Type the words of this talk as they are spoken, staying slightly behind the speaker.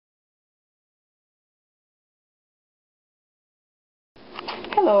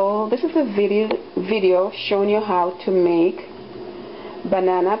Hello, this is a video showing you how to make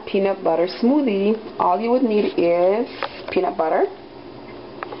banana peanut butter smoothie. All you would need is peanut butter,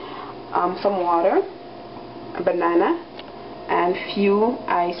 some water, a banana, and few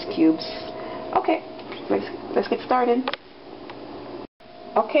ice cubes. Okay, let's get started.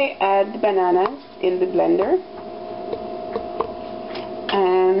 Okay, add the bananas in the blender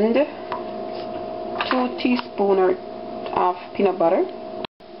and 2 teaspoons of peanut butter.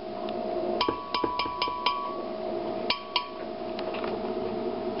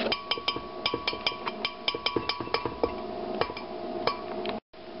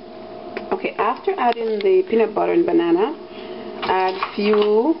 Okay, after adding the peanut butter and banana, add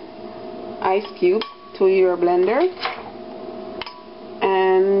few ice cubes to your blender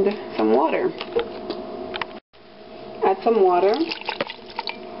and some water. Add some water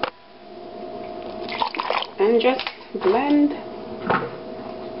and just blend.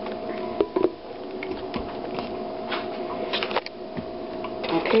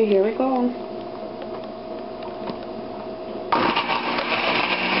 Okay, here we go.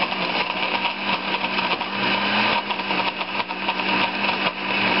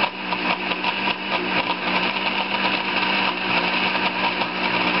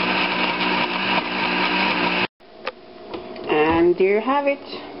 And there you have it.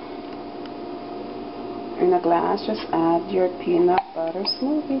 In a glass, just add your peanut butter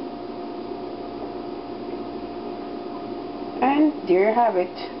smoothie. And there you have it,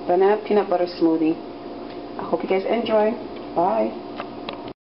 banana peanut butter smoothie. I hope you guys enjoy. Bye.